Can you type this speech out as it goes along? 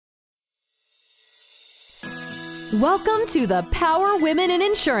Welcome to the Power Women in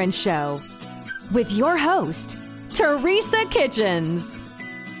Insurance Show with your host, Teresa Kitchens.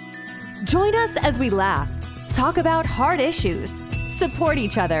 Join us as we laugh, talk about hard issues, support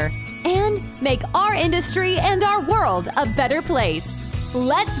each other, and make our industry and our world a better place.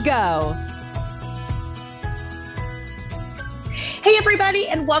 Let's go. Hey, everybody,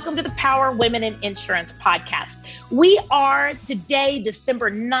 and welcome to the Power Women in Insurance podcast. We are today,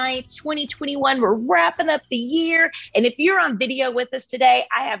 December 9th, 2021. We're wrapping up the year. And if you're on video with us today,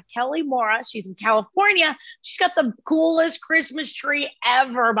 I have Kelly Mora. She's in California. She's got the coolest Christmas tree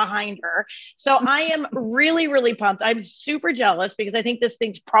ever behind her. So I am really, really pumped. I'm super jealous because I think this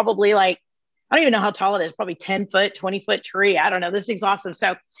thing's probably I don't even know how tall it is, probably 10 foot, 20 foot tree. I don't know. This thing's awesome.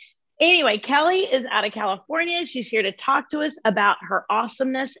 So anyway, Kelly is out of California. She's here to talk to us about her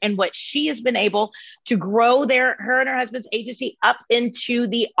awesomeness and what she has been able to grow her and her husband's agency up into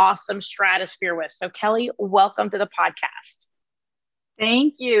the awesome stratosphere with. So Kelly, welcome to the podcast.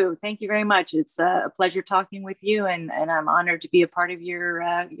 Thank you. Thank you very much. It's a pleasure talking with you, and I'm honored to be a part of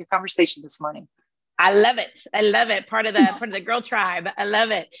your conversation this morning. I love it. I love it. Part of the girl tribe. I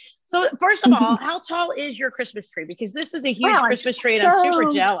love it. So first of all, how tall is your Christmas tree? Because this is a huge Christmas tree and I'm super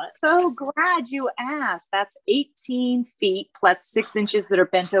jealous. So glad you asked. That's 18 feet plus 6 inches that are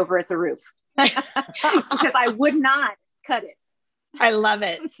bent over at the roof because I would not cut it. I love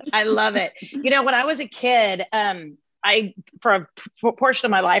it. I love it. You know, when I was a kid, for a portion of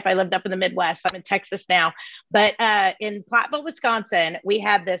my life, I lived up in the Midwest. I'm in Texas now, but in Platteville, Wisconsin, we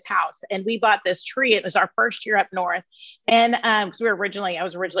had this house and we bought this tree. It was our first year up north. And I was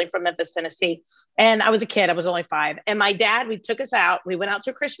originally from Memphis, Tennessee. And I was a kid. I was only 5. And my dad, we took us out. We went out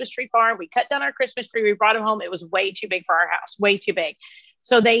to a Christmas tree farm. We cut down our Christmas tree. We brought him home. It was way too big for our house, way too big.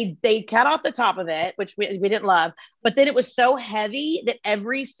 So they cut off the top of it, which we didn't love, but then it was so heavy that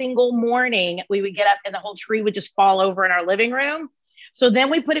every single morning we would get up and the whole tree would just fall over in our living room. So then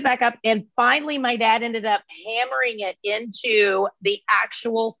we put it back up and finally my dad ended up hammering it into the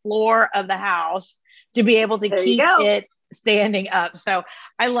actual floor of the house to be able to keep it standing up. So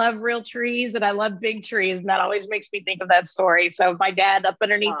I love real trees and I love big trees. And that always makes me think of that story. So my dad up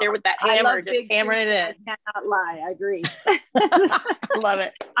underneath there with that hammer, just hammering it in. I cannot lie. I agree. Love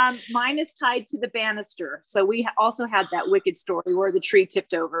it. Mine is tied to the banister. So we also had that wicked story where the tree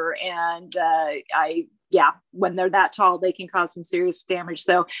tipped over and when they're that tall, they can cause some serious damage.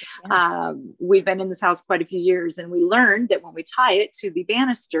 So we've been in this house quite a few years and we learned that when we tie it to the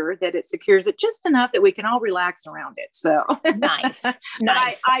banister, that it secures it just enough that we can all relax around it. So nice.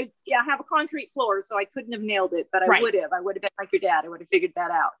 I have a concrete floor, so I couldn't have nailed it, but I would have been like your dad. I would have figured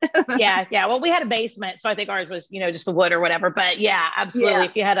that out. Yeah. Well, we had a basement, so I think ours was, just the wood or whatever, but yeah, absolutely. Yeah.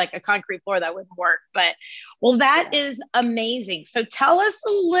 If you had like a concrete floor, that wouldn't work, but that is amazing. So tell us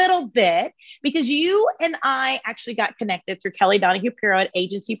a little bit, because you and I actually got connected through Kelly Donahue Pirro at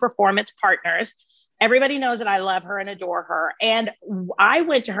Agency Performance Partners. Everybody knows that I love her and adore her. And I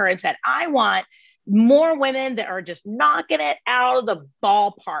went to her and said, I want more women that are just knocking it out of the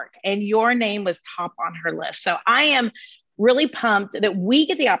ballpark. And your name was top on her list. So I am really pumped that we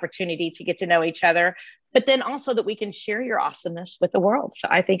get the opportunity to get to know each other, but then also that we can share your awesomeness with the world. So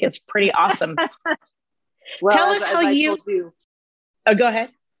I think it's pretty awesome. Well, tell us how you. Oh, go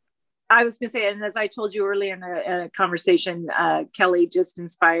ahead. I was going to say, and as I told you earlier in a conversation, Kelly just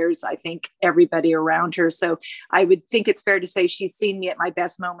inspires, I think, everybody around her. So I would think it's fair to say she's seen me at my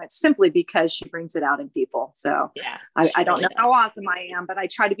best moments simply because she brings it out in people. So yeah, I don't know how awesome I am, but I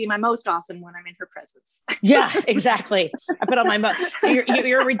try to be my most awesome when I'm in her presence. Yeah, exactly. I put on my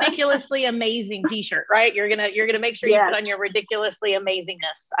you're ridiculously amazing t-shirt, right? You're gonna make sure you put on your ridiculously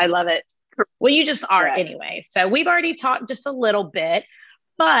amazingness. I love it. Well, you just are anyway. So we've already talked just a little bit.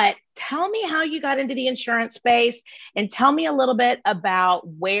 But tell me how you got into the insurance space and tell me a little bit about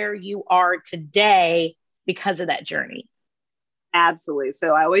where you are today because of that journey. Absolutely.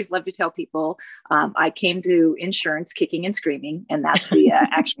 So I always love to tell people I came to insurance kicking and screaming, and that's the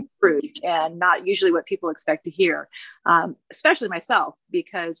actual truth, and not usually what people expect to hear, especially myself,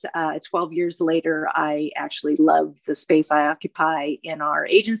 because 12 years later, I actually love the space I occupy in our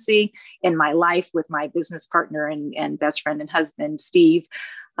agency, in my life with my business partner and best friend and husband, Steve.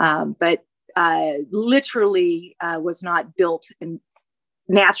 But literally was not built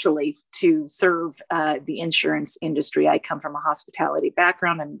naturally to serve the insurance industry. I come from a hospitality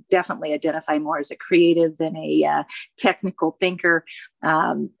background and definitely identify more as a creative than a technical thinker.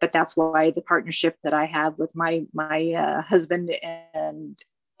 But that's why the partnership that I have with my husband and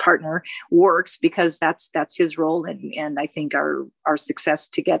partner works, because that's his role. And I think our success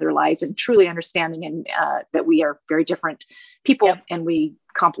together lies in truly understanding and that we are very different people. Yep. And we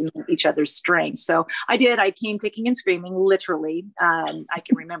complement each other's strengths. So I came kicking and screaming, literally. I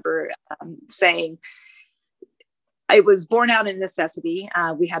can remember saying, I was born out of necessity.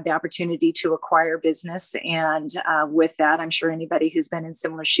 We had the opportunity to acquire business. And with that, I'm sure anybody who's been in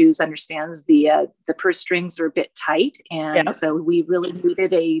similar shoes understands the purse strings are a bit tight. And so we really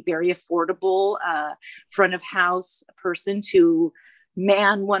needed a very affordable front of house person to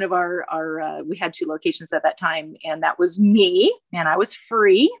man one of our we had 2 locations at that time. And that was me, and I was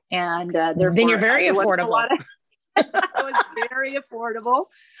free. And therefore, then you're very affordable. It was very affordable.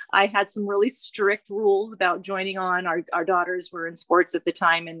 I had some really strict rules about joining on. Our daughters were in sports at the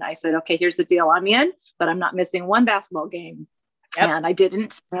time. And I said, okay, here's the deal. I'm in, but I'm not missing one basketball game. Yep. And I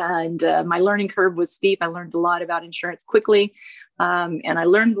didn't. And my learning curve was steep. I learned a lot about insurance quickly. And I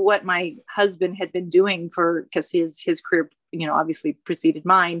learned what my husband had been doing because his career, obviously preceded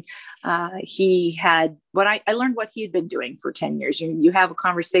mine. I learned what he had been doing for 10 years. You have a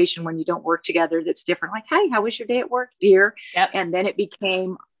conversation when you don't work together that's different. Like, hey, how was your day at work, dear? Yep. And then it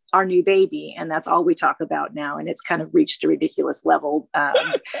became our new baby. And that's all we talk about now. And it's kind of reached a ridiculous level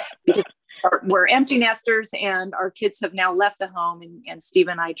because we're empty nesters and our kids have now left the home. And Steve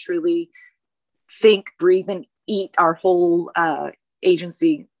and I truly think, breathe, and eat our whole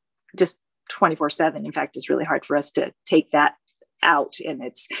agency just 24/7. In fact, it's really hard for us to take that out. And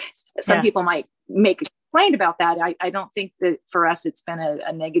some people might make a complaint about that. I don't think that for us, it's been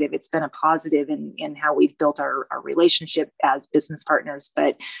a negative. It's been a positive in how we've built our relationship as business partners.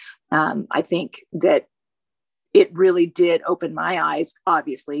 But I think that it really did open my eyes,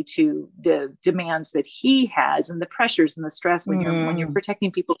 obviously, to the demands that he has and the pressures and the stress when you're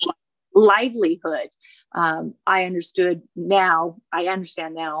protecting people's livelihood. I understand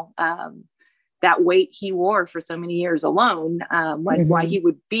now that weight he wore for so many years alone, why he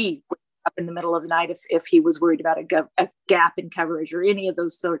would be up in the middle of the night if he was worried about a gap in coverage or any of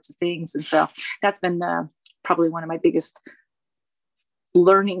those sorts of things. And so that's been probably one of my biggest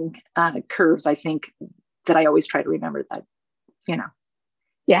learning curves, I think, that I always try to remember that,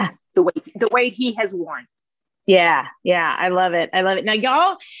 the weight he has worn. Yeah. I love it. Now,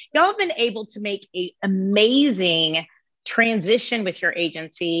 y'all have been able to make an amazing transition with your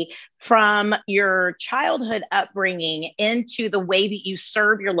agency from your childhood upbringing into the way that you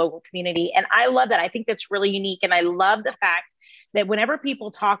serve your local community. And I love that. I think that's really unique. And I love the fact that whenever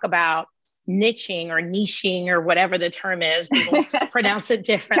people talk about niching or niching or whatever the term is, people pronounce it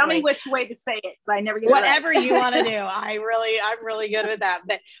differently. Tell me which way to say it, because I never get whatever it right. You want to do. I'm really good with that.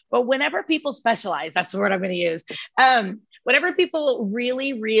 But whenever people specialize, that's the word I'm going to use. Whenever people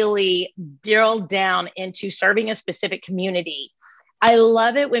really, really drill down into serving a specific community, I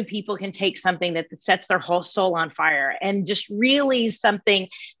love it when people can take something that sets their whole soul on fire and just really something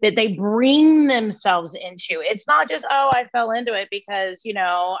that they bring themselves into. It's not just, I fell into it because,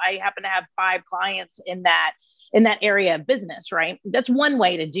 I happen to have 5 clients in that area of business, right? That's one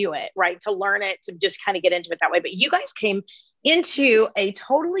way to do it, right? To learn it, to just kind of get into it that way. But you guys came into a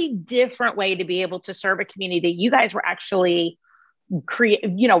totally different way to be able to serve a community that you guys were actually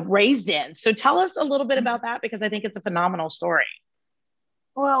raised in. So tell us a little bit about that, because I think it's a phenomenal story.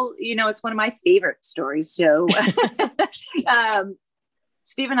 Well, it's one of my favorite stories. So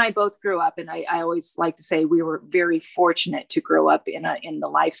Steve and I both grew up, and I always like to say we were very fortunate to grow up in the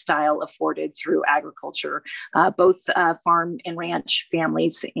lifestyle afforded through agriculture, both farm and ranch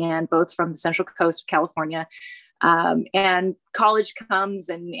families, and both from the Central Coast of California. And college comes,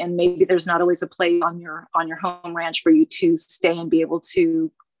 and maybe there's not always a place on your home ranch for you to stay and be able to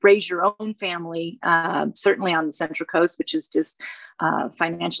raise your own family, certainly on the Central Coast, which is just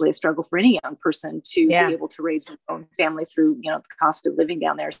financially a struggle for any young person to be able to raise their own family through, the cost of living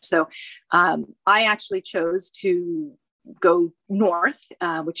down there. So I actually chose to go north,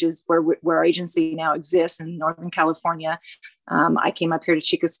 which is where our agency now exists in Northern California. I came up here to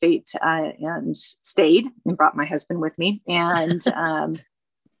Chico State and stayed and brought my husband with me. And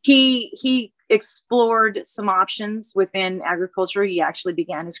he explored some options within agriculture. He actually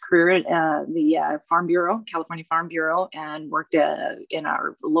began his career at the Farm Bureau, California Farm Bureau, and worked in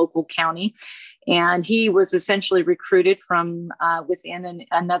our local county. And he was essentially recruited from within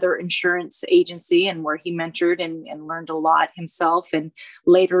another insurance agency, and where he mentored and learned a lot himself, and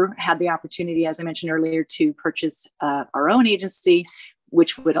later had the opportunity, as I mentioned earlier, to purchase our own agency,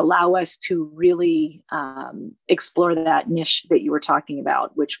 which would allow us to really explore that niche that you were talking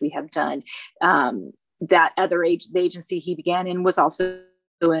about, which we have done. The agency he began in was also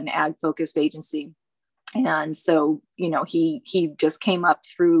an ag-focused agency. And so, he just came up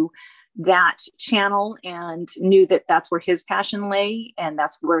through that channel and knew that that's where his passion lay and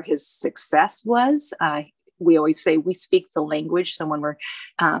that's where his success was. We always say we speak the language. So when we're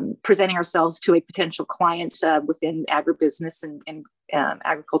presenting ourselves to a potential client within agribusiness and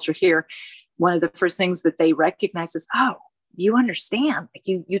agriculture here, one of the first things that they recognize is, oh, you understand,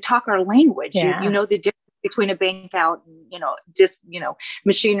 like you talk our language. Yeah. You know the difference between a bank out and, just,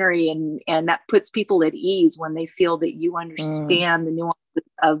 machinery, and that puts people at ease when they feel that you understand the nuances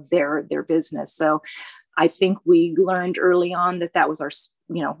of their business. So I think we learned early on that was our,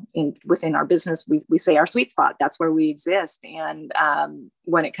 within our business, we say our sweet spot. That's where we exist. And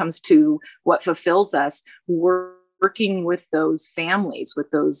when it comes to what fulfills us, we're working with those families,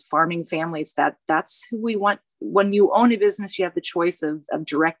 with those farming families, that's who we want. When you own a business, you have the choice of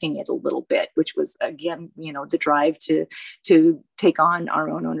directing it a little bit, which was, again, the drive to take on our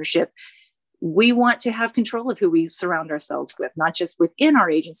own ownership. We want to have control of who we surround ourselves with, not just within our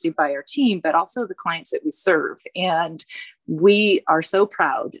agency by our team, but also the clients that we serve. And we are so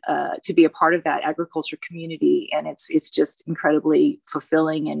proud to be a part of that agriculture community. And it's just incredibly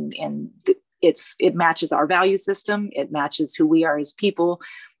fulfilling, and it matches our value system. It matches who we are as people.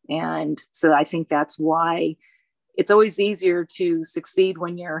 And so I think that's why it's always easier to succeed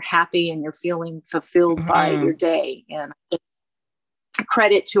when you're happy and you're feeling fulfilled by your day. And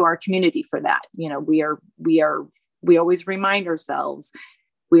credit to our community for that. We always remind ourselves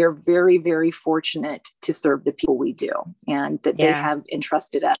we are very, very fortunate to serve the people we do, and that they have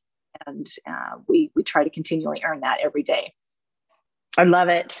entrusted us. And we try to continually earn that every day. I love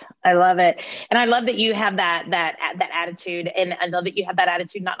it. I love it. And I love that you have that attitude. And I love that you have that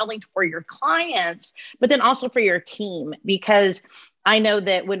attitude, not only for your clients, but then also for your team, because I know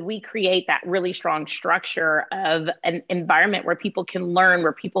that when we create that really strong structure of an environment where people can learn,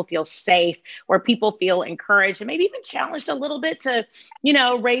 where people feel safe, where people feel encouraged and maybe even challenged a little bit to,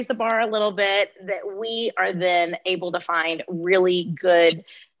 raise the bar a little bit, that we are then able to find really good,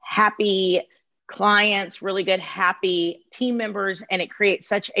 happy clients, really good, happy team members. And it creates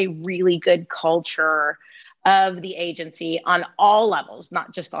such a really good culture of the agency on all levels,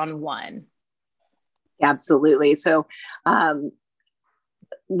 not just on one. Absolutely. So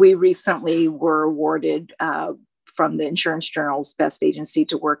we recently were awarded from the Insurance Journal's Best Agency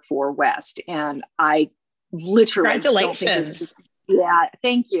to Work for West. And I literally— Congratulations.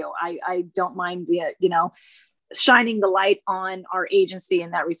 Thank you. I don't mind, shining the light on our agency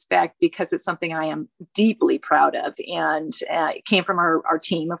in that respect, because it's something I am deeply proud of. And it came from our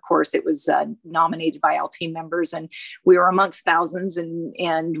team. Of course, it was nominated by all team members, and we were amongst thousands,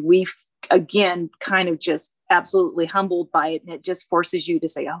 and we again, kind of just absolutely humbled by it. And it just forces you to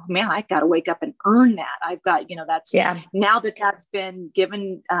say, oh man, I got to wake up and earn that. I've got, now that's been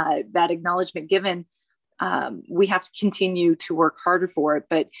given, that acknowledgement given, we have to continue to work harder for it.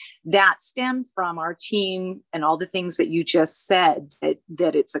 But that stemmed from our team and all the things that you just said,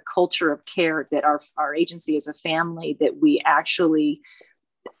 that it's a culture of care, that our agency is a family, that we actually—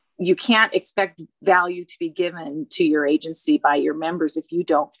 you can't expect value to be given to your agency by your members if you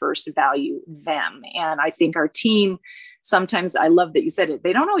don't first value them. And I think our team, sometimes— I love that you said it—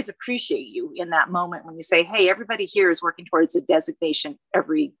 they don't always appreciate you in that moment when you say, hey, everybody here is working towards a designation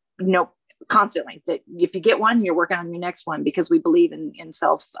constantly, that if you get one, you're working on your next one, because we believe in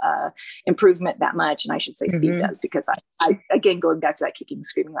self improvement that much. And I should say Steve does, because I again, going back to that kicking and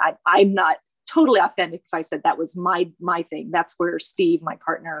screaming, I'm not totally authentic if I said that was my thing. That's where Steve, my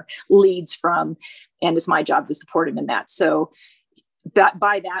partner, leads from, and it's my job to support him in that. So that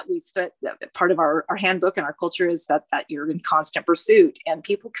we part of our handbook and our culture is that you're in constant pursuit, and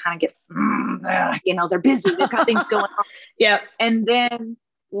people kind of get, they're busy, they've got things going on. Yeah. And then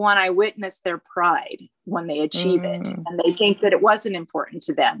when I witness their pride when they achieve it, and they think that it wasn't important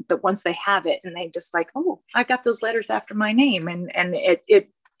to them, but once they have it, and they just like, oh, I got those letters after my name, and it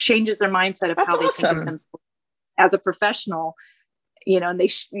changes their mindset of how they think of themselves as a professional,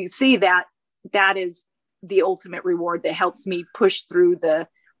 and you see that is the ultimate reward that helps me push through the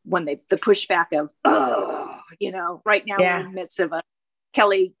pushback of, right now we're in the midst of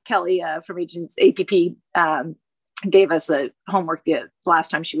Kelly from Agents APP, gave us a homework the last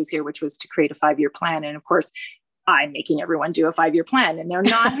time she was here, which was to create a 5-year plan. And of course, I'm making everyone do a 5-year plan, and they're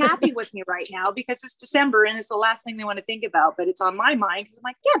not happy with me right now because it's December and it's the last thing they want to think about, but it's on my mind because I'm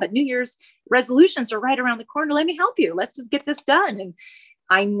like, yeah, but New Year's resolutions are right around the corner. Let me help you. Let's just get this done. And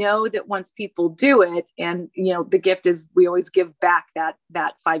I know that once people do it, and the gift is we always give back that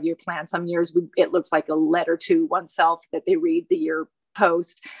 5-year plan. Some years it looks like a letter to oneself that they read the year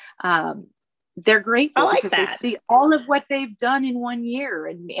post. they're I grateful like because they that. see all of what they've done in 1 year.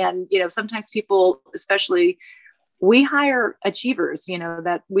 And, you know, sometimes people, especially we hire achievers, you know,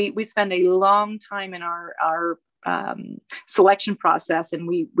 that we spend a long time in our selection process. And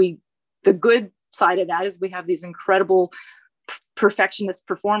the good side of that is we have these incredible perfectionist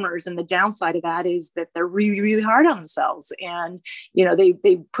performers. And the downside of that is that they're really, really hard on themselves. And, you know,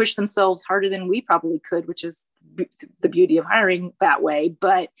 they push themselves harder than we probably could, which is the beauty of hiring that way.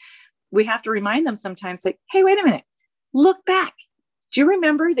 But we have to remind them sometimes, like, hey, wait a minute, look back. Do you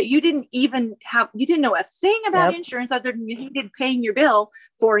remember that you didn't know a thing about insurance other than you hated paying your bill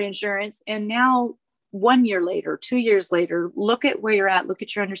for insurance? And now 1 year later, 2 years later, look at where you're at, look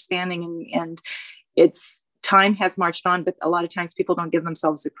at your understanding. And it's time has marched on, but a lot of times people don't give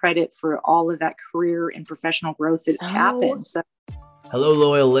themselves the credit for all of that career and professional growth that's happened. So. Hello,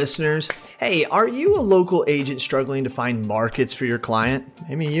 loyal listeners. Hey, are you a local agent struggling to find markets for your client?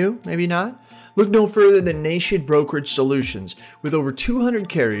 Maybe you, maybe not. Look no further than Nation Brokerage Solutions. With over 200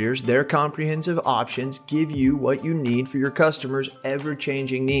 carriers, their comprehensive options give you what you need for your customers'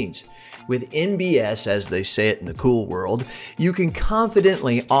 ever-changing needs. With NBS, as they say it in the cool world, you can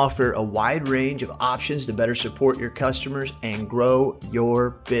confidently offer a wide range of options to better support your customers and grow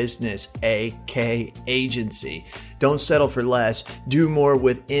your business, aka agency. Don't settle for less. Do more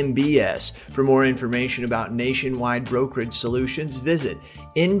with NBS. For more information about nationwide brokerage solutions, visit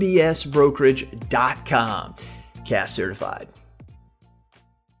nbsbrokerage.com. CAS certified.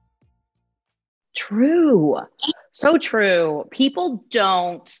 True. So true. People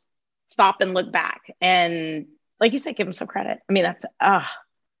don't stop and look back. And like you said, give them some credit. I mean,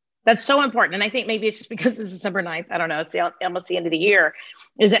 that's so important. And I think maybe it's just because it's December 9th. I don't know. It's almost the end of the year.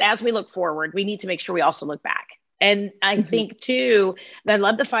 Is that as we look forward, we need to make sure we also look back. And I think too, that I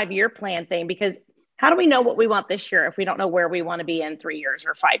love the 5-year plan thing, because how do we know what we want this year if we don't know where we want to be in 3 years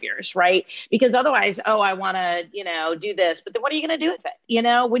or 5 years, right? Because otherwise, I want to, do this, but then what are you going to do with it?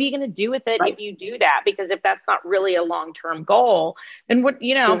 What are you going to do with it if you do that? Because if that's not really a long-term goal, then what,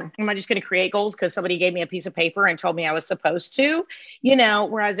 am I just going to create goals because somebody gave me a piece of paper and told me I was supposed to,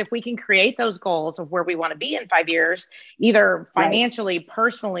 whereas if we can create those goals of where we want to be in 5 years, either financially,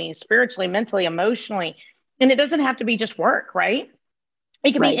 personally, spiritually, mentally, emotionally, and it doesn't have to be just work, right?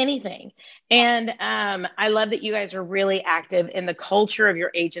 It could be anything. And I love that you guys are really active in the culture of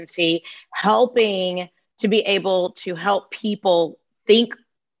your agency, helping to be able to help people think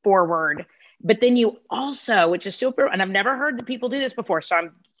forward. But then you also, which is super, and I've never heard that people do this before, so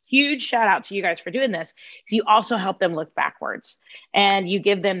I'm huge shout out to you guys for doing this. You also help them look backwards, and you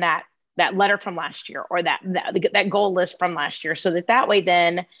give them that letter from last year, or that goal list from last year, so that way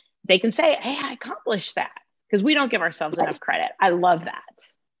then they can say, hey, I accomplished that. Because we don't give ourselves enough credit. I love that.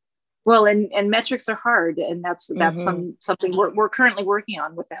 Well, and metrics are hard, and that's something we're currently working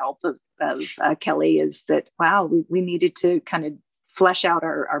on with the help of Kelly. Is that we needed to kind of flesh out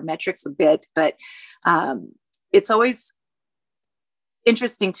our metrics a bit, but it's always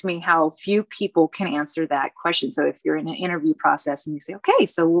interesting to me how few people can answer that question. So if you're in an interview process and you say, okay,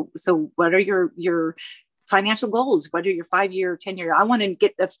 so what are your financial goals? What are your 5-year, 10-year? I want to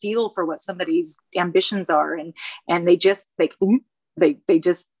get the feel for what somebody's ambitions are. And they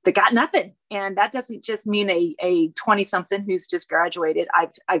got nothing. And that doesn't just mean a 20 something who's just graduated.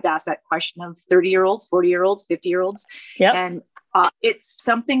 I've asked that question of 30-year-olds, 40-year-olds, 50-year-olds. Yep. And it's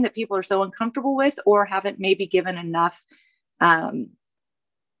something that people are so uncomfortable with, or haven't maybe given enough,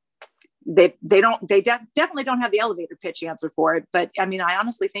 they definitely don't have the elevator pitch answer for it. But I mean, I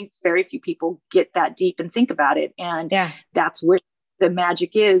honestly think very few people get that deep and think about it. And that's where the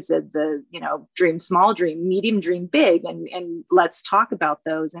magic is of the, dream small, dream medium, dream big. And let's talk about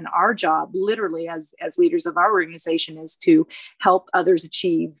those. And our job literally as leaders of our organization is to help others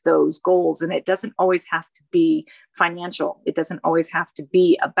achieve those goals. And it doesn't always have to be financial. It doesn't always have to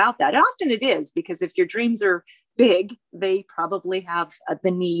be about that. Often it is, because if your dreams are big, they probably have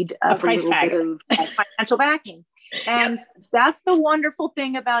the need of a little bit of financial backing. And that's the wonderful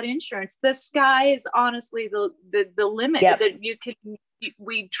thing about insurance. The sky is honestly the limit that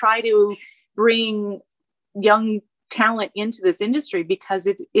we try to bring young talent into this industry, because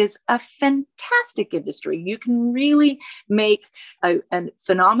it is a fantastic industry. You can really make a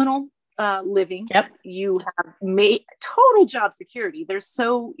phenomenal living. You have made total job security. There's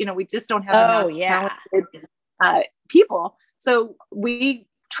we just don't have enough talented people. So we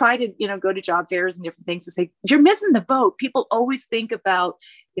try to, go to job fairs and different things to say, you're missing the boat. People always think about,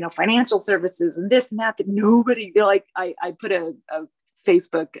 financial services and this and that, but nobody, I put a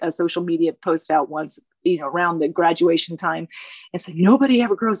Facebook, a social media post out once, around the graduation time, and said, nobody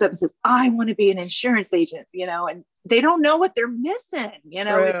ever grows up and says, I want to be an insurance agent, and they don't know what they're missing.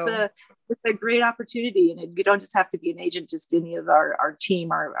 It's True. a great opportunity. And you don't just have to be an agent, just any of our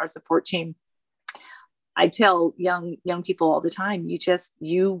team, our support team. I tell young people all the time,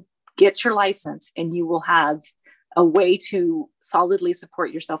 you get your license and you will have a way to solidly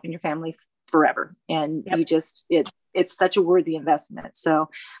support yourself and your family forever. And it's such a worthy investment. So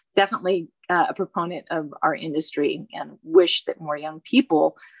definitely a proponent of our industry, and wish that more young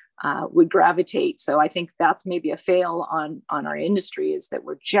people would gravitate. So I think that's maybe a fail on our industry, is that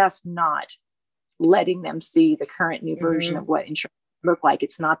we're just not letting them see the current new version of what insurance look like.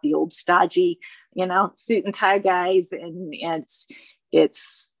 It's not the old stodgy, suit and tie guys. And it's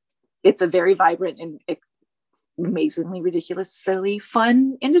a very vibrant and amazingly ridiculously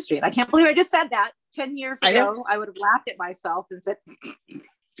fun industry. And I can't believe I just said that 10 years ago. I would have laughed at myself and said,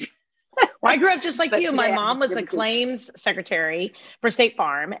 well, I grew up just like you. My mom was a a claims secretary for State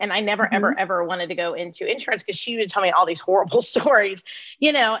Farm, and I never, ever wanted to go into insurance because she would tell me all these horrible stories,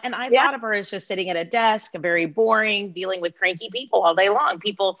 and I thought of her as just sitting at a desk, very boring, dealing with cranky people all day long,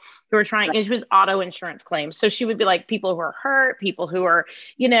 people who are trying, and she was auto insurance claims. So she would be like people who are hurt, people who are,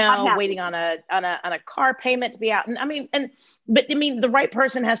 waiting on a car payment to be out. But the right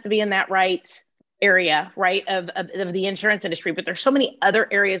person has to be in that right area, right, of the insurance industry, but there's so many other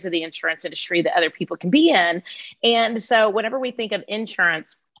areas of the insurance industry that other people can be in. And so whenever we think of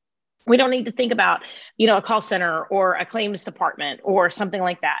insurance, we don't need to think about, a call center or a claims department or something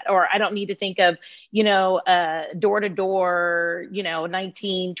like that. Or I don't need to think of, door-to-door,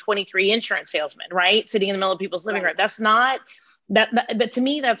 1923 insurance salesman, right, sitting in the middle of people's living room. That's not but to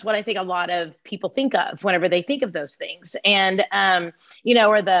me, that's what I think a lot of people think of whenever they think of those things. And, or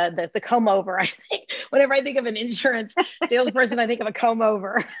the comb over. I think whenever I think of an insurance salesperson, I think of a comb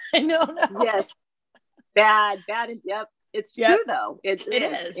over. I don't know. Yes. Bad. Yep. It's true though. It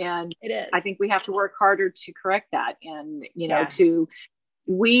is. And it is. I think we have to work harder to correct that. And,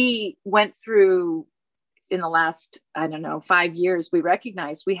 we went through, in the last, 5 years, we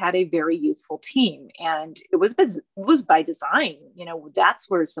recognized we had a very youthful team, and it was by design. That's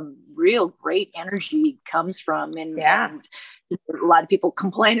where some real great energy comes from. And a lot of people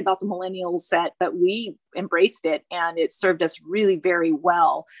complain about the millennial set, but we embraced it, and it served us really very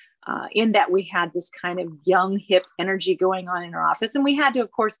well. In that we had this kind of young, hip energy going on in our office. And we had to,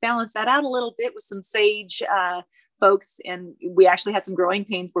 of course, balance that out a little bit with some sage folks. And we actually had some growing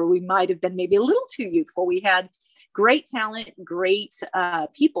pains where we might have been maybe a little too youthful. We had great talent, great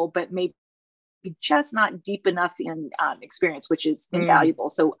people, but maybe just not deep enough in experience, which is invaluable.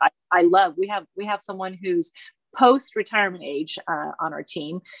 So I love, we have someone who's post-retirement age on our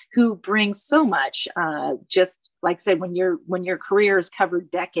team, who brings so much, just like I said, when your career has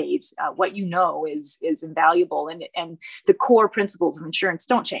covered decades, what is invaluable. And the core principles of insurance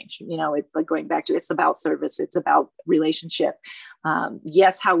don't change. It's like going back to, it's about service. It's about relationship.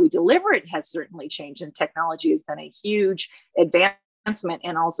 Yes, how we deliver it has certainly changed, and technology has been a huge advancement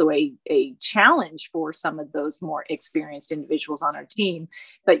and also a challenge for some of those more experienced individuals on our team.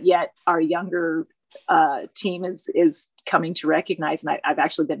 But yet our younger team is coming to recognize, and I've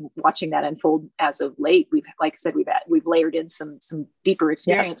actually been watching that unfold as of late. We've layered in some deeper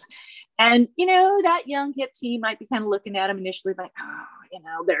experience, and that young hip team might be kind of looking at them initially like,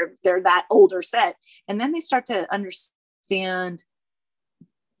 they're that older set, and then they start to understand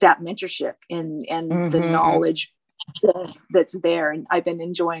that mentorship and the knowledge that's there. And I've been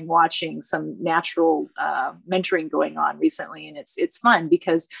enjoying watching some natural mentoring going on recently, and it's fun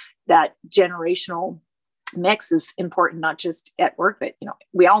because that generational mix is important, not just at work, but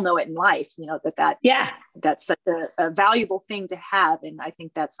we all know it in life, that's such a valuable thing to have. And I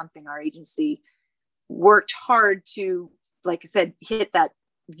think that's something our agency worked hard to, like I said, hit that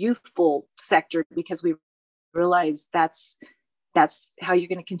youthful sector, because we realize that's how you're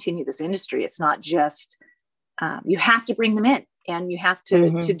going to continue this industry. It's not just you have to bring them in, and you have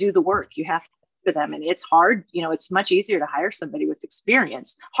to do the work. You have to for them. And it's hard, it's much easier to hire somebody with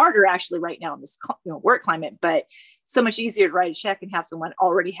experience, harder actually right now in this work climate, but so much easier to write a check and have someone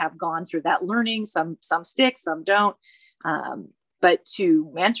already have gone through that learning. Some stick, some don't. But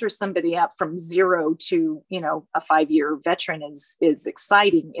to mentor somebody up from zero to, a 5-year veteran is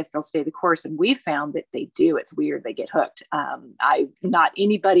exciting if they'll stay the course. And we found that they do. It's weird. They get hooked. I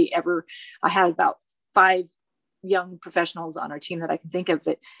had about 5 young professionals on our team that I can think of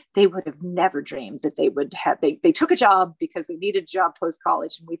that they would have never dreamed that they would have. They took a job because they needed a job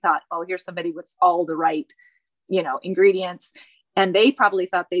post-college. And we thought, oh, here's somebody with all the right, ingredients. And they probably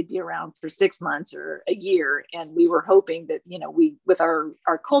thought they'd be around for 6 months or a year. And we were hoping that, we, with our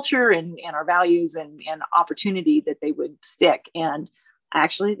culture and our values and opportunity, that they would stick. And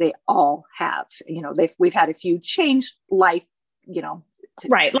Actually, they all have, we've had a few change life,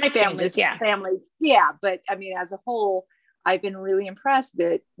 right. Life family, changes. Yeah. family. Yeah. But I mean, as a whole, I've been really impressed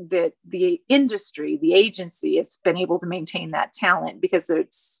that the industry, the agency has been able to maintain that talent, because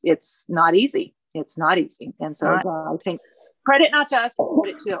it's not easy. It's not easy. And so I think credit not to us, but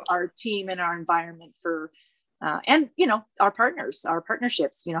credit to our team and our environment for, and, our partners, our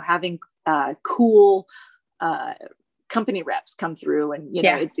partnerships, having cool company reps come through, and,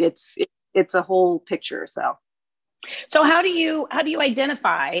 it's a whole picture. So how do you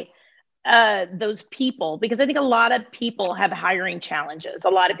identify those people? Because I think a lot of people have hiring challenges. A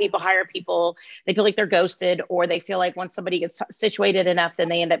lot of people hire people, they feel like they're ghosted, or they feel like once somebody gets situated enough, then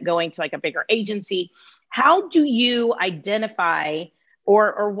they end up going to like a bigger agency. How do you identify,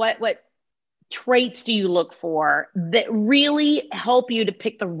 or what traits do you look for that really help you to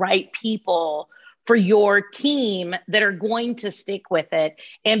pick the right people for your team that are going to stick with it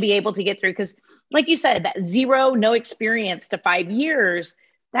and be able to get through? Because like you said, that no experience to 5 years,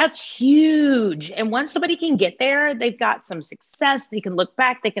 that's huge. And once somebody can get there, they've got some success. They can look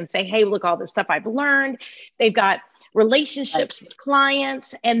back, they can say, hey, look, all this stuff I've learned. They've got relationships with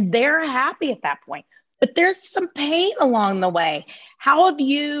clients, and they're happy at that point. But there's some pain along the way. How have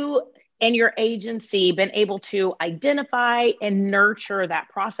you and your agency been able to identify and nurture that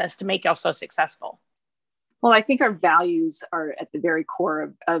process to make y'all so successful? Well, I think our values are at the very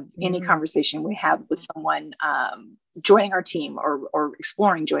core of any conversation we have with someone joining our team or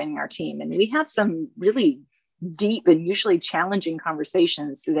exploring joining our team. And we have some really deep and usually challenging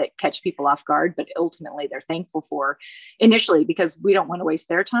conversations that catch people off guard, but ultimately they're thankful for initially, because we don't want to waste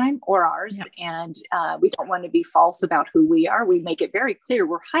their time or ours. Yeah. And we don't want to be false about who we are. We make it very clear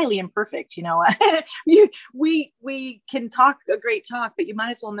we're highly imperfect. We can talk a great talk, but you might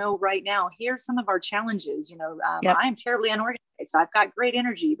as well know right now, here's some of our challenges. I'm terribly unorganized. I've got great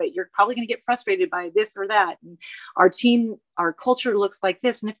energy, but you're probably going to get frustrated by this or that. And our team, our culture looks like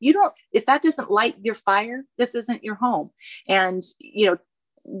this. And if that doesn't light your fire, this isn't your home. And,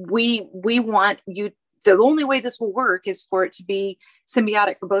 we want you, the only way this will work is for it to be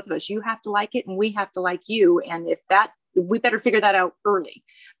symbiotic for both of us. You have to like it and we have to like you. And we better figure that out early.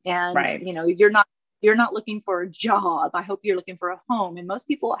 And, you're not looking for a job. I hope you're looking for a home. And most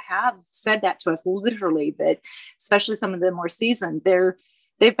people have said that to us literally, that especially some of the more seasoned,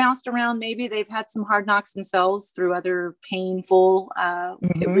 they've bounced around. Maybe they've had some hard knocks themselves through other painful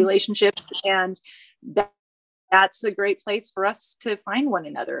relationships. And that's a great place for us to find one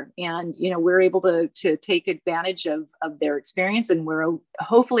another. And, we're able to take advantage of their experience, and we're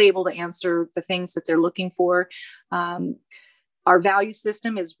hopefully able to answer the things that they're looking for. Our value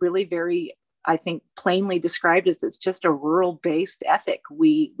system is really very, I think, plainly described as it's just a rural-based ethic.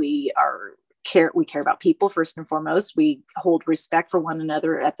 We care about people first and foremost. We hold respect for one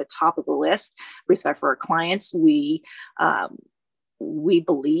another at the top of the list. Respect for our clients. We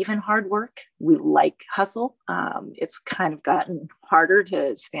believe in hard work. We like hustle. It's kind of gotten harder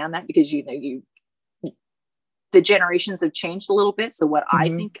to stand that because the generations have changed a little bit. So what I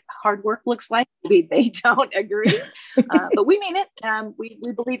think hard work looks like, maybe they don't agree, but we mean it. We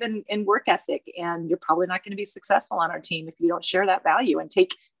believe in work ethic, and you're probably not going to be successful on our team if you don't share that value and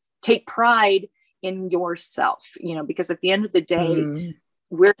take pride in yourself, because at the end of the day,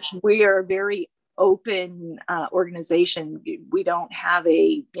 we are a very open organization. We don't have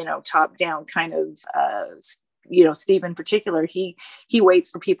a, top down kind of, Steve in particular, he waits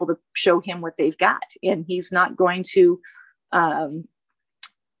for people to show him what they've got, and he's not going to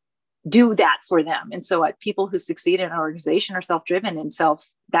do that for them. And so people who succeed in an organization are self-driven, and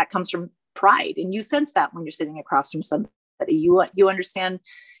that comes from pride. And you sense that when you're sitting across from somebody, you understand,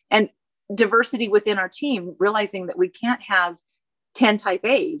 and diversity within our team, realizing that we can't have 10 type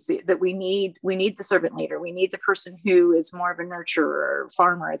A's, that we need the servant leader. We need the person who is more of a nurturer, or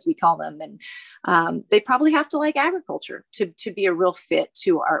farmer, as we call them. And they probably have to like agriculture to be a real fit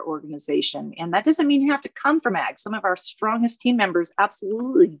to our organization. And that doesn't mean you have to come from ag. Some of our strongest team members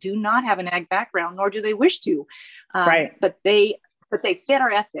absolutely do not have an ag background, nor do they wish to. But they fit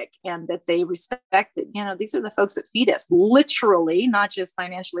our ethic, and that they respect that, these are the folks that feed us, literally, not just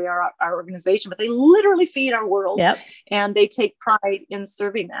financially our organization, but they literally feed our world. Yep. And they take pride in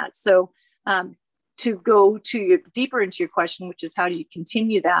serving that. So to go deeper into your question, which is how do you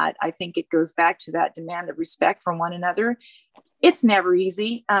continue that? I think it goes back to that demand of respect from one another. It's never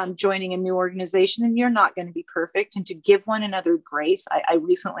easy joining a new organization, and you're not going to be perfect, and to give one another grace. I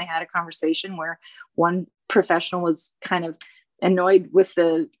recently had a conversation where one professional was kind of annoyed with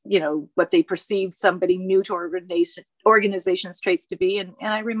what they perceived somebody new to organization's traits to be. And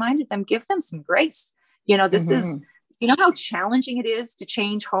I reminded them, give them some grace. This is you know how challenging it is to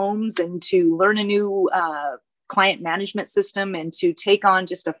change homes and to learn a new client management system and to take on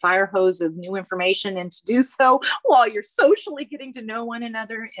just a fire hose of new information, and to do so while you're socially getting to know one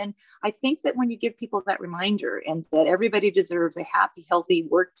another. And I think that when you give people that reminder, and that everybody deserves a happy, healthy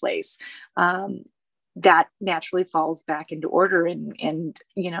workplace, that naturally falls back into order. And,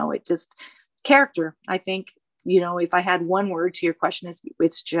 you know, it just character. I think, you know, if I had one word to your question, is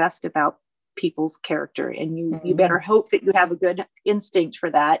it's just about people's character, and you better hope that you have a good instinct for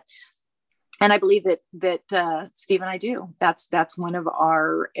that. And I believe that Steve and I do. That's one of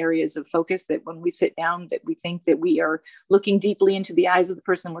our areas of focus, that when we sit down, that we think that we are looking deeply into the eyes of the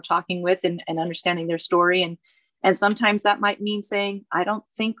person we're talking with, and understanding their story. And sometimes that might mean saying, I don't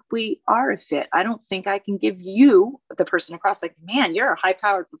think we are a fit. I don't think I can give you, the person across, like, man, you're a high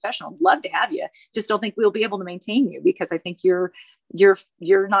powered professional. I'd love to have you. Just don't think we'll be able to maintain you, because I think you're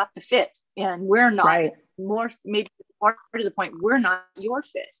not the fit, and we're not. Right. Maybe more to the point, we're not your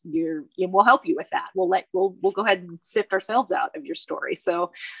fit. We'll help you with that. We'll go ahead and sift ourselves out of your story.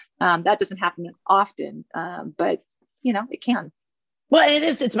 So that doesn't happen often, but you know, it can. Well,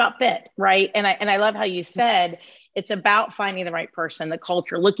 it's about fit, right? And I love how you said it's about finding the right person, the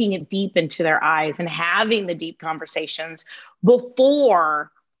culture, looking it deep into their eyes, and having the deep conversations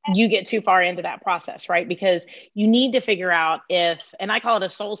before you get too far into that process, right? Because you need to figure out if, and I call it a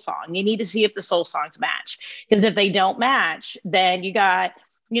soul song, you need to see if the soul songs match. Because if they don't match, then you got,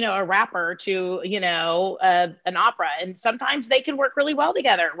 you know, a rapper to, you know, an opera. And sometimes they can work really well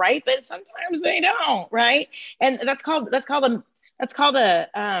together, right? But sometimes they don't, right? And that's called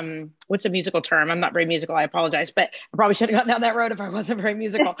a, what's a musical term? I'm not very musical. I apologize, but I probably should have gone down that road if I wasn't very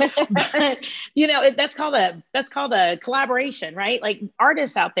musical. But, you know, that's called a collaboration, right? Like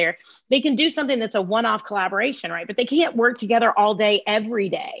artists out there, they can do something that's a one-off collaboration, right? But they can't work together all day, every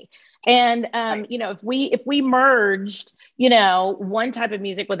day. And, you know, if we merged, you know, one type of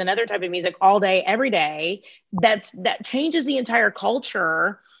music with another type of music all day, every day, that changes the entire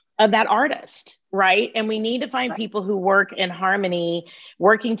culture of that artist, right? And we need to find people who work in harmony,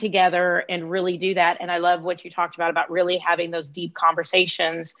 working together, and really do that. And I love what you talked about really having those deep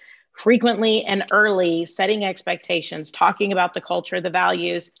conversations frequently and early, setting expectations, talking about the culture, the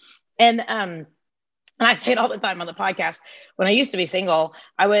values. And I say it all the time on the podcast. When I used to be single,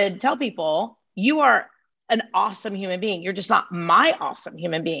 I would tell people, you are an awesome human being. You're just not my awesome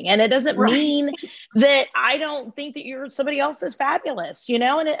human being. And it doesn't mean that I don't think that you're somebody else is fabulous, you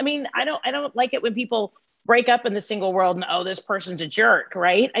know? And I mean, I don't like it when people break up in the single world and, oh, this person's a jerk,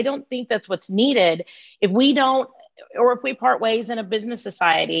 right? I don't think that's what's needed. If we don't, or if we part ways in a business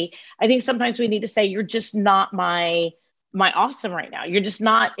society, I think sometimes we need to say, you're just not my awesome right now. You're just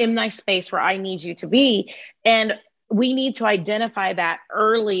not in my space where I need you to be. And we need to identify that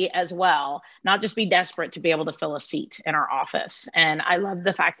early as well, not just be desperate to be able to fill a seat in our office. And I love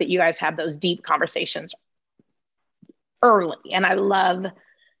the fact that you guys have those deep conversations early. And I love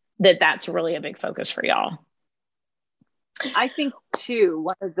that that's really a big focus for y'all. I think too,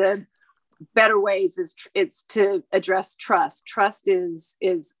 one of the better ways is to address trust. Trust is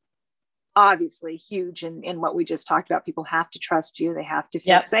obviously huge in what we just talked about. People have to trust you. They have to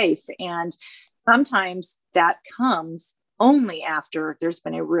feel safe. And sometimes that comes only after there's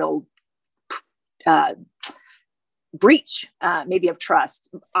been a real breach, maybe of trust.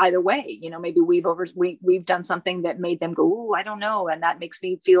 Either way, you know, maybe we've done something that made them go, "Oh, I don't know," and that makes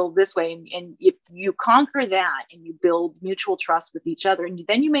me feel this way. And if you conquer that and you build mutual trust with each other, and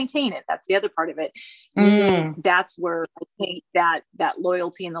then you maintain it. That's the other part of it. That's where I think that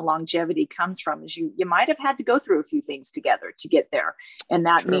loyalty and the longevity comes from. Is you might have had to go through a few things together to get there, and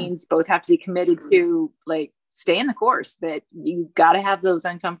that means both have to be committed to stay in the course, that you got to have those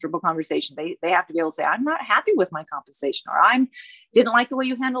uncomfortable conversations. They have to be able to say, I'm not happy with my compensation, or I didn't like the way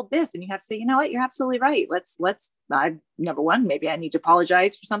you handled this. And you have to say, you know what, you're absolutely right. Let's number one, maybe I need to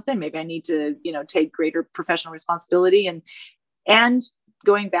apologize for something. Maybe I need to, take greater professional responsibility, and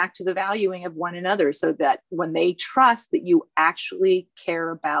going back to the valuing of one another, so that when they trust that you actually care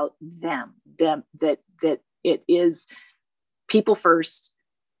about them, that it is people first,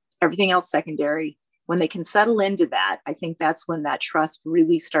 everything else secondary. When they can settle into that, I think that's when that trust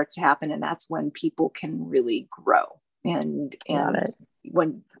really starts to happen. And that's when people can really grow. And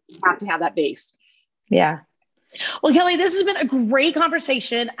when you have to have that base. Yeah. Well, Kelly, this has been a great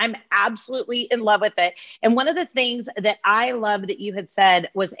conversation. I'm absolutely in love with it. And one of the things that I love that you had said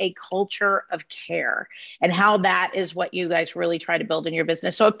was a culture of care, and how that is what you guys really try to build in your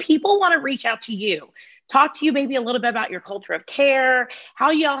business. So if people want to reach out to you, talk to you maybe a little bit about your culture of care,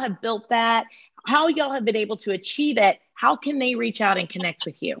 how y'all have built that, how y'all have been able to achieve it, how can they reach out and connect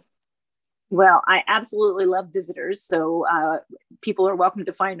with you? Well, I absolutely love visitors. So people are welcome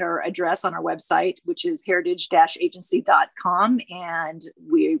to find our address on our website, which is heritage-agency.com. And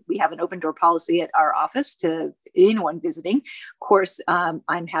we have an open door policy at our office to anyone visiting. Of course,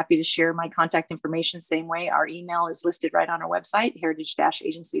 I'm happy to share my contact information same way. Our email is listed right on our website,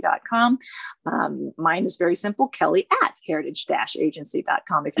 heritage-agency.com. Mine is very simple,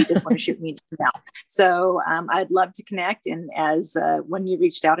 kelly@heritage-agency.com if you just want to shoot me an email. So I'd love to connect. And as when you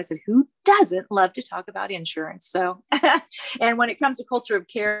reached out, I said, who doesn't love to talk about insurance? So, and when it comes to culture of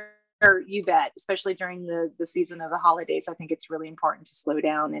care, you bet, especially during the season of the holidays, I think it's really important to slow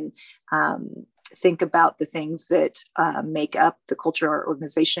down and think about the things that make up the culture of our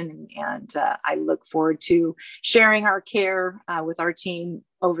organization. And I look forward to sharing our care with our team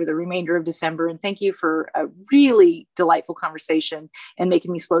over the remainder of December. And thank you for a really delightful conversation and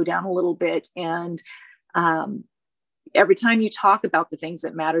making me slow down a little bit. And every time you talk about the things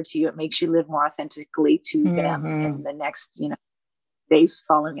that matter to you, it makes you live more authentically to them in the next, days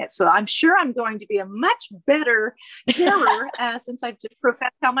following it. So I'm sure I'm going to be a much better carer since I've just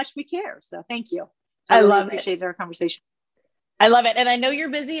professed how much we care. So thank you. I really appreciate our conversation. I love it. And I know you're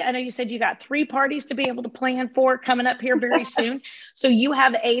busy. I know you said you got 3 parties to be able to plan for coming up here very soon. So you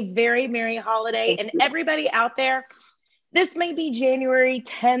have a very merry holiday. And everybody out there, this may be January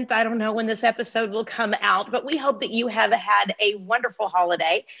 10th. I don't know when this episode will come out, but we hope that you have had a wonderful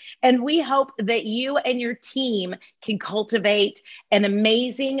holiday. And we hope that you and your team can cultivate an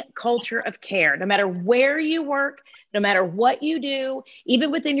amazing culture of care, no matter where you work, no matter what you do,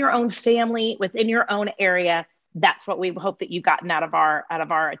 even within your own family, within your own area. That's what we hope that you've gotten out of our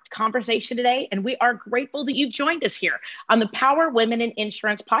conversation today. And we are grateful that you joined us here on the Power Women in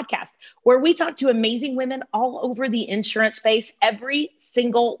Insurance podcast, where we talk to amazing women all over the insurance space. Every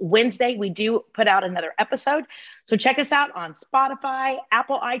single Wednesday, we do put out another episode. So check us out on Spotify,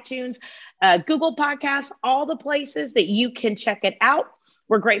 Apple iTunes, Google Podcasts, all the places that you can check it out.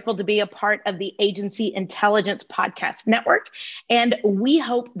 We're grateful to be a part of the Agency Intelligence Podcast Network. And we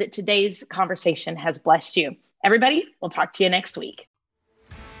hope that today's conversation has blessed you. Everybody, we'll talk to you next week.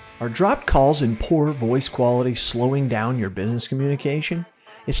 Are dropped calls and poor voice quality slowing down your business communication?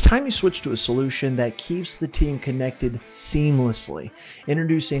 It's time you switch to a solution that keeps the team connected seamlessly.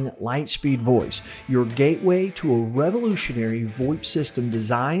 Introducing Lightspeed Voice, your gateway to a revolutionary VoIP system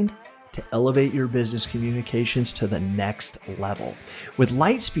designed to elevate your business communications to the next level. With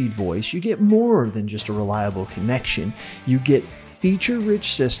Lightspeed Voice, you get more than just a reliable connection. You get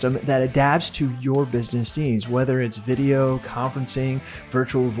feature-rich system that adapts to your business needs, whether it's video, conferencing,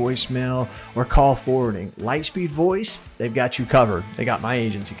 virtual voicemail, or call forwarding. Lightspeed Voice, they've got you covered. They got my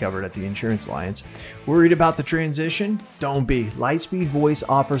agency covered at the Insurance Alliance. Worried about the transition? Don't be. Lightspeed Voice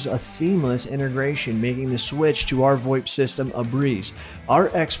offers a seamless integration, making the switch to our VoIP system a breeze.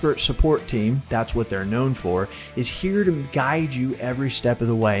 Our expert support team, that's what they're known for, is here to guide you every step of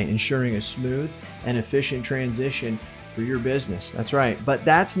the way, ensuring a smooth and efficient transition for your business. That's right. But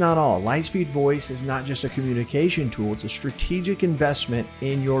that's not all. Lightspeed Voice is not just a communication tool. It's a strategic investment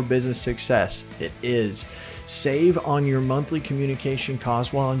in your business success. It is. Save on your monthly communication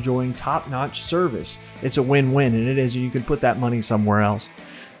costs while enjoying top-notch service. It's a win-win, and it is. You can put that money somewhere else.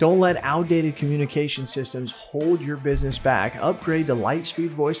 Don't let outdated communication systems hold your business back. Upgrade to Lightspeed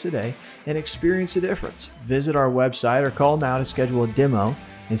Voice today and experience the difference. Visit our website or call now to schedule a demo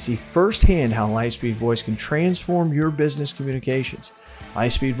and see firsthand how Lightspeed Voice can transform your business communications.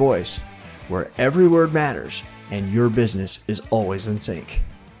 Lightspeed Voice, where every word matters and your business is always in sync.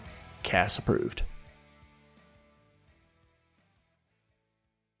 CAS approved.